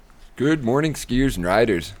Good morning, skiers and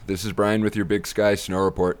riders. This is Brian with your Big Sky Snow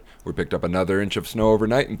Report. We picked up another inch of snow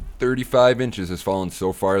overnight, and 35 inches has fallen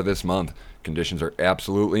so far this month. Conditions are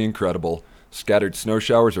absolutely incredible. Scattered snow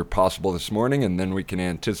showers are possible this morning, and then we can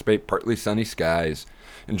anticipate partly sunny skies.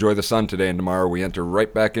 Enjoy the sun today, and tomorrow we enter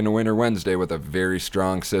right back into winter Wednesday with a very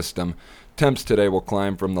strong system. Temps today will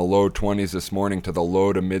climb from the low 20s this morning to the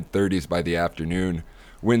low to mid 30s by the afternoon.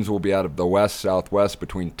 Winds will be out of the west-southwest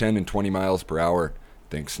between 10 and 20 miles per hour.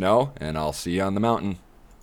 Think snow, and I'll see you on the mountain.